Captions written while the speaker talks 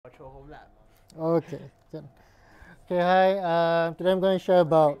virtual home lab. Okay. Good. Okay, hi. Today I'm going to share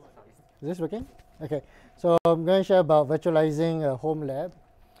about. Is this working? Okay. So I'm going to share about virtualizing a home lab.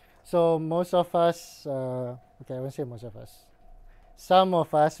 So most of us, okay, I won't say most of us. Some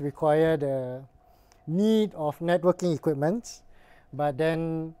of us require the need of networking equipment, but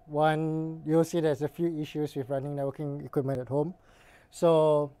then you'll see there's a few issues with running networking equipment at home.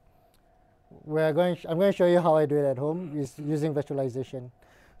 So I'm going to show you how I do it at home is using virtualization.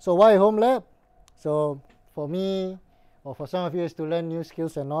 So why home lab? So for me, or for some of you, is to learn new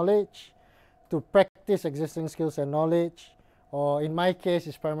skills and knowledge, to practice existing skills and knowledge, or in my case,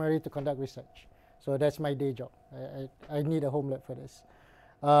 it's primarily to conduct research. So that's my day job. I need a home lab for this.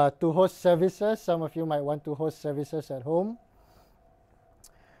 To host services, some of you might want to host services at home,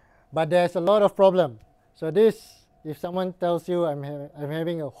 but there's a lot of problem. So this, if someone tells you I'm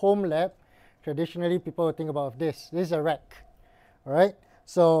having a home lab, traditionally people will think about this. This is a rack, all right?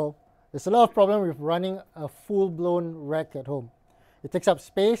 So there's a lot of problem with running a full-blown rack at home. It takes up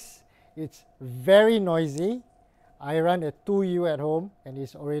space. It's very noisy. I run a 2U at home, and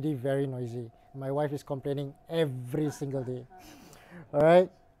it's already very noisy. My wife is complaining every single day. All right?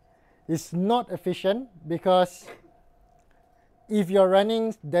 It's not efficient because if you're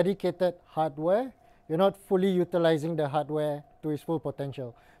running dedicated hardware, you're not fully utilizing the hardware to its full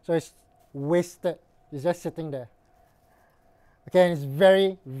potential. So it's wasted. It's just sitting there. Okay, and it's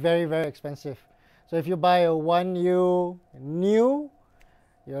very, very, very expensive. So if you buy a 1U new,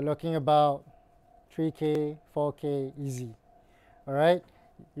 you're looking about 3K, 4K easy. All right?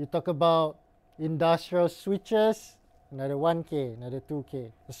 You talk about industrial switches, another 1K, another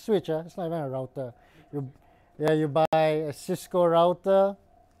 2K. A switch, it's not even a router. You buy a Cisco router,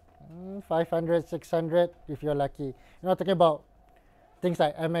 500, 600 if you're lucky. You're not talking about things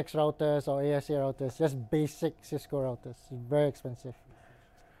like MX routers or ASA routers, just basic Cisco routers. It's very expensive.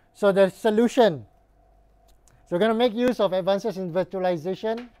 So the solution. So we're going to make use of advances in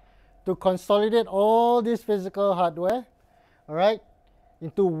virtualization to consolidate all this physical hardware, all right,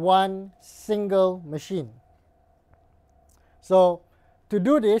 into one single machine. So to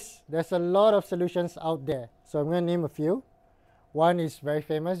do this, there's a lot of solutions out there. So I'm going to name a few. One is very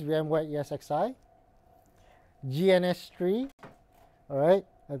famous, VMware ESXi, GNS3. All right,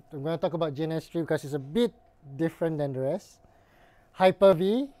 I'm going to talk about GNS3 because it's a bit different than the rest.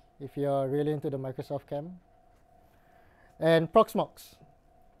 Hyper-V, if you're really into the Microsoft cam, and Proxmox,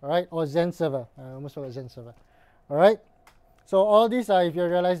 all right, or Zen Server. I almost forgot Zen Server. All right, so all these are, if you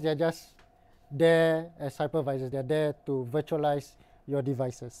realize, they're just there as hypervisors. They're there to virtualize your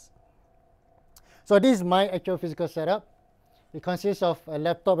devices. So this is my actual physical setup. It consists of a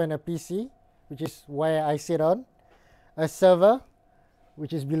laptop and a PC, which is where I sit on, a server,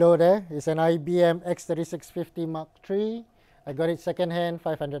 which is below there. It's an IBM X3650 Mark III. I got it secondhand,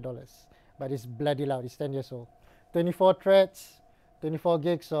 $500, but it's bloody loud. It's 10 years old. 24 threads, 24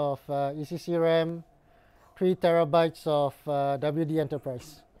 gigs of ECC RAM, 3 terabytes of WD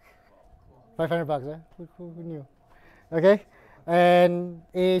Enterprise. $500, who knew? Okay, and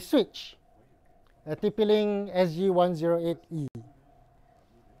a switch, a TP-Link SG108E,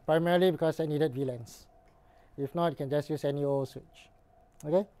 primarily because I needed VLANs. If not, you can just use any old switch.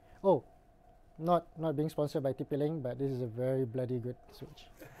 Okay. Oh, not being sponsored by TP-Link, but this is a very bloody good switch.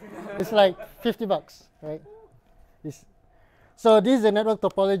 It's like $50, right? So this is the network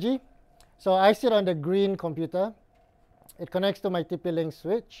topology. So I sit on the green computer. It connects to my TP-Link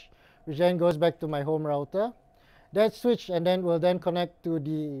switch, which then goes back to my home router. That switch will then connect to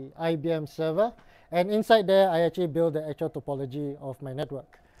the IBM server. And inside there, I actually build the actual topology of my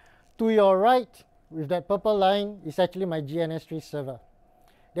network. To your right, with that purple line, is actually my GNS3 server.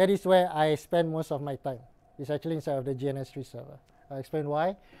 That is where I spend most of my time. It's actually inside of the GNS3 server. I'll explain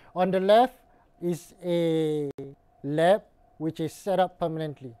why. On the left is a lab which is set up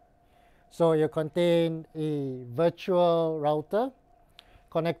permanently. So you contain a virtual router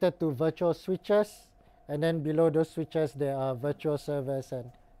connected to virtual switches, and then below those switches there are virtual servers and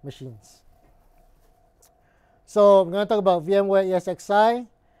machines. So I'm going to talk about VMware ESXi.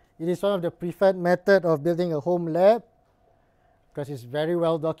 It is one of the preferred method of building a home lab because it's very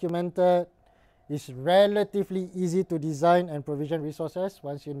well documented. It's relatively easy to design and provision resources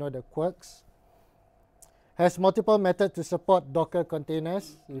once you know the quirks. Has multiple methods to support Docker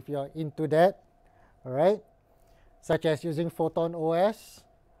containers if you're into that, all right, such as using Photon OS,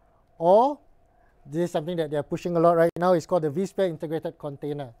 or this is something that they're pushing a lot right now. It's called the vSphere integrated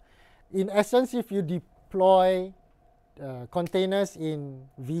container. In essence, if you deploy containers in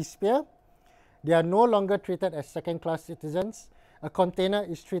vSphere, they are no longer treated as second-class citizens. A container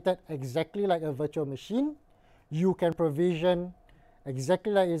is treated exactly like a virtual machine. You can provision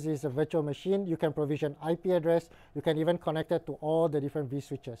exactly like it is a virtual machine. You can provision IP address. You can even connect it to all the different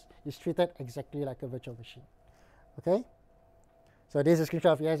vSwitches. It's treated exactly like a virtual machine. Okay? So this is a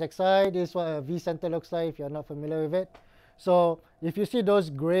screenshot of ESXi. This is what a vCenter looks like if you're not familiar with it. So if you see those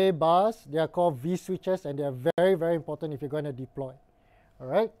gray bars, they are called vSwitches, and they are very, very important if you're going to deploy. All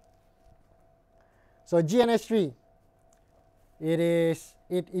right? So GNS3,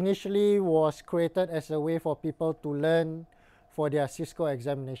 it initially was created as a way for people to learn for their Cisco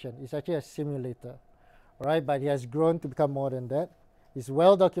examination. It's actually a simulator, all right? But it has grown to become more than that. It's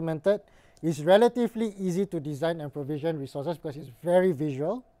well documented. It's relatively easy to design and provision resources because it's very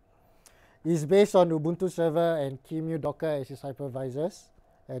visual. It's based on Ubuntu Server and QEMU Docker as its hypervisors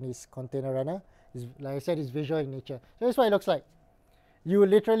and its container runner. Like I said, it's visual in nature. So that's what it looks like. You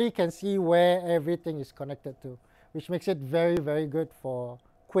literally can see where everything is connected to, which makes it very, very good for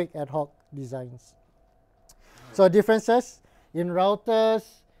quick ad hoc designs. So differences in routers.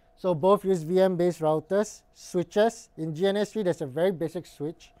 So both use VM-based routers. Switches. In GNS3, there's a very basic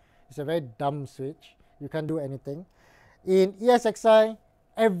switch. It's a very dumb switch. You can't do anything. In ESXi,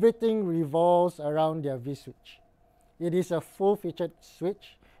 everything revolves around their vSwitch. It is a full-featured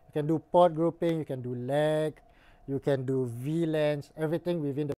switch. You can do port grouping. You can do lag. You can do VLANs. Everything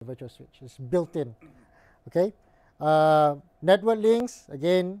within the virtual switch. It's built in. Okay. Network links,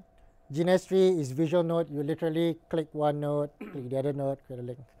 again, GNS3 is visual node. You literally click one node, click the other node, create a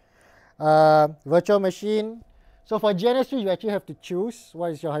link. Virtual machine. So for GNS3, you actually have to choose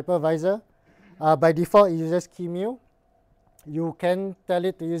what is your hypervisor. By default, it uses QEMU. You can tell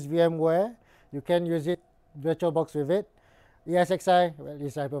it to use VMware. You can use it VirtualBox with it. ESXi, well,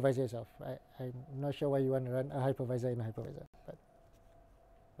 it's a hypervisor itself. I'm not sure why you want to run a hypervisor in a hypervisor, but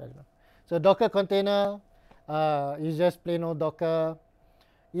I don't know. So Docker container. It's just plain old Docker.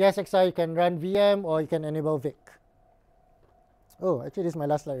 ESXi, you can run VM or you can enable VIC. Oh, actually, this is my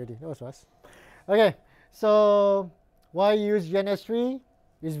last slide already. That was fast. Okay, so why use GNS3?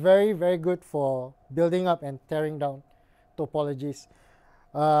 It's very, very good for building up and tearing down topologies.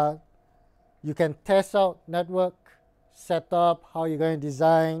 You can test out network setup, how you're going to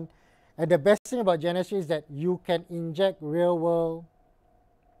design. And the best thing about GNS3 is that you can inject real-world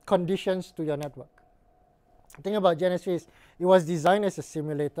conditions to your network. The thing about GNS3 is it was designed as a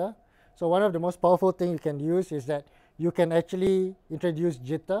simulator. So one of the most powerful things you can use is that you can actually introduce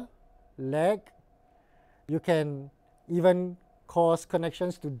jitter, lag. You can even cause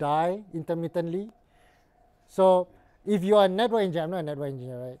connections to die intermittently. So if you are a network engineer, I'm not a network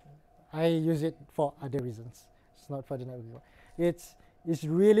engineer, right? I use it for other reasons. It's not for the network. It's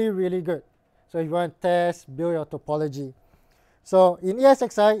really, really good. So if you want to test, build your topology. So in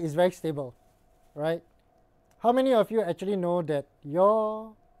ESXi, it's very stable, right? How many of you actually know that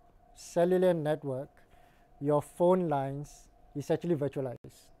your cellular network, your phone lines, is actually virtualized?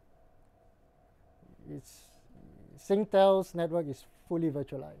 Singtel's network is fully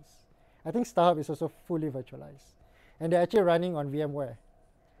virtualized. I think StarHub is also fully virtualized. And they're actually running on VMware.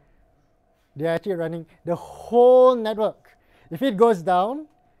 They're actually running the whole network. If it goes down,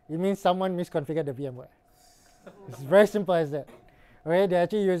 it means someone misconfigured the VMware. It's very simple as that. Okay, they're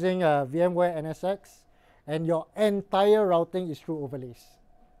actually using VMware NSX, and your entire routing is through overlays.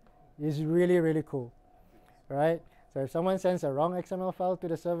 It's really, really cool, right? So if someone sends a wrong XML file to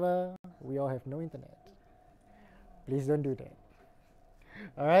the server, we all have no internet. Please don't do that.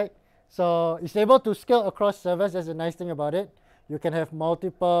 All right, so it's able to scale across servers. That's the nice thing about it. You can have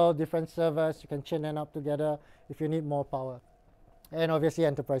multiple different servers. You can chain them up together if you need more power. And obviously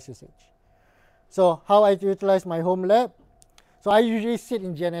enterprise usage. So how I utilize my home lab. So I usually sit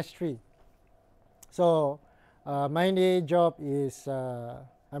in GNS3. So my day job is,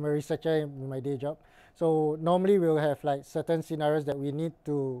 I'm a researcher in my day job. So normally we'll have like certain scenarios that we need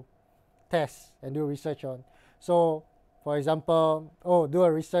to test and do research on. So for example, do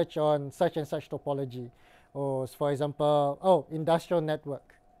a research on such and such topology. Or for example, industrial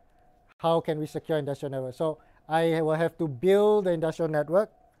network. How can we secure industrial network? So I will have to build the industrial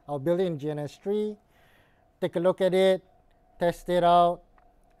network. I'll build it in GNS3, take a look at it, test it out,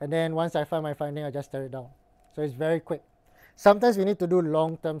 and then once I find my finding, I just tear it down. So it's very quick. Sometimes we need to do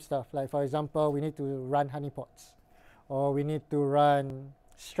long-term stuff. Like for example, we need to run honeypots, or we need to run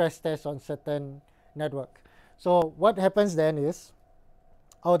stress tests on certain network. So what happens then is,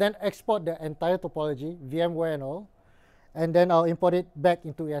 I'll then export the entire topology, VMware and all, and then I'll import it back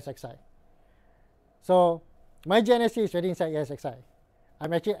into ESXi. So my GNS3 is already inside ESXi.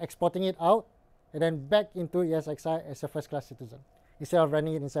 I'm actually exporting it out and then back into ESXi as a first-class citizen instead of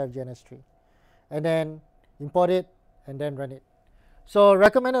running it inside of GNS3. And then import it and then run it. So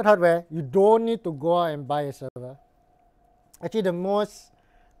recommended hardware, you don't need to go out and buy a server. Actually, the most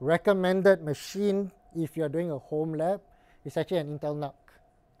recommended machine if you're doing a home lab is actually an Intel NUC.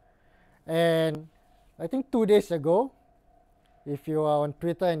 And I think 2 days ago, if you are on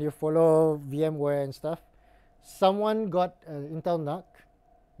Twitter and you follow VMware and stuff, someone got an Intel NUC,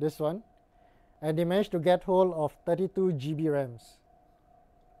 this one, and they managed to get hold of 32 GB RAMs.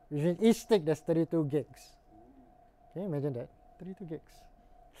 In each stick, there's 32 gigs. Can you imagine that? 32 gigs.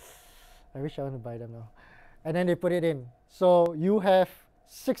 I wish I want to buy them now. And then they put it in. So you have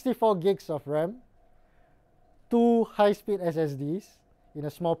 64 gigs of RAM, 2 high-speed SSDs in a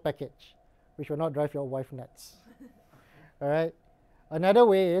small package, which will not drive your wife nuts. All right. Another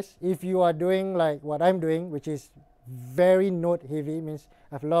way is if you are doing like what I'm doing, which is very node heavy, means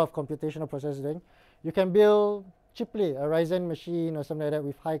I have a lot of computational processing, you can build cheaply a Ryzen machine or something like that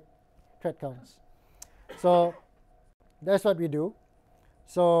with high thread counts. So that's what we do.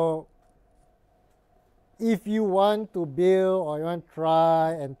 So if you want to build or you want to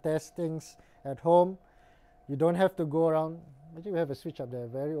try and test things at home, you don't have to go around. Actually, we have a switch up there,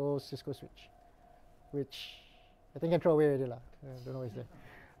 very old Cisco switch, which I think I can throw away already lah. I don't know what's there.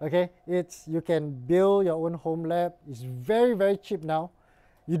 Okay, you can build your own home lab. It's very, very cheap now.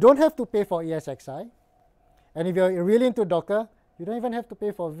 You don't have to pay for ESXi. And if you're really into Docker, you don't even have to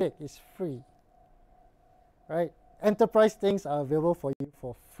pay for VIC. It's free. Right? Enterprise things are available for you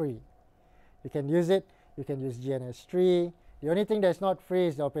for free. You can use it. You can use GNS3. The only thing that's not free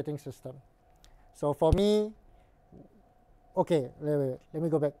is the operating system. So for me, okay, let me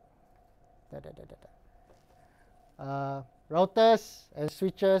go back. Routers and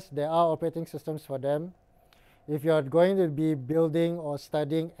switches, there are operating systems for them. If you're going to be building or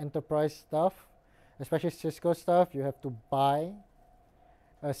studying enterprise stuff, especially Cisco stuff, you have to buy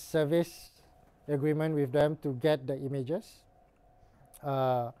a service agreement with them to get the images.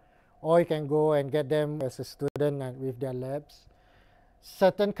 Or you can go and get them as a student and with their labs.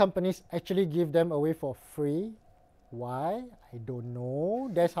 Certain companies actually give them away for free. Why? I don't know.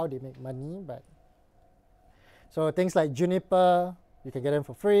 That's how they make money. But so things like Juniper, you can get them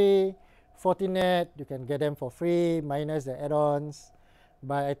for free. Fortinet, you can get them for free, minus the add-ons.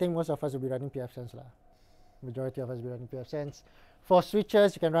 But I think most of us will be running pfSense lah. Majority of us will be running pfSense. For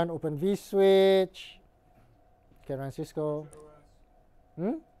switches, you can run Open vSwitch. You can run Cisco.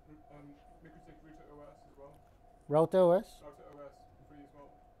 Router OS? Router OS free as well.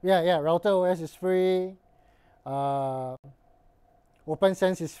 Yeah, Router OS is free.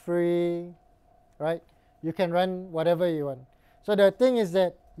 OpenSense is free, right? You can run whatever you want. So the thing is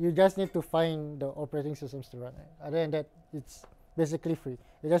that you just need to find the operating systems to run it. Other than that, it's basically free.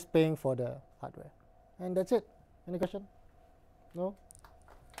 You're just paying for the hardware. And that's it. Any question? No?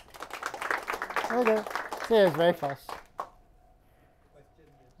 Okay. See, it's very fast.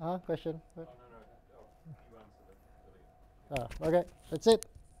 Question? What? Oh, no. You answered it. Okay, that's it.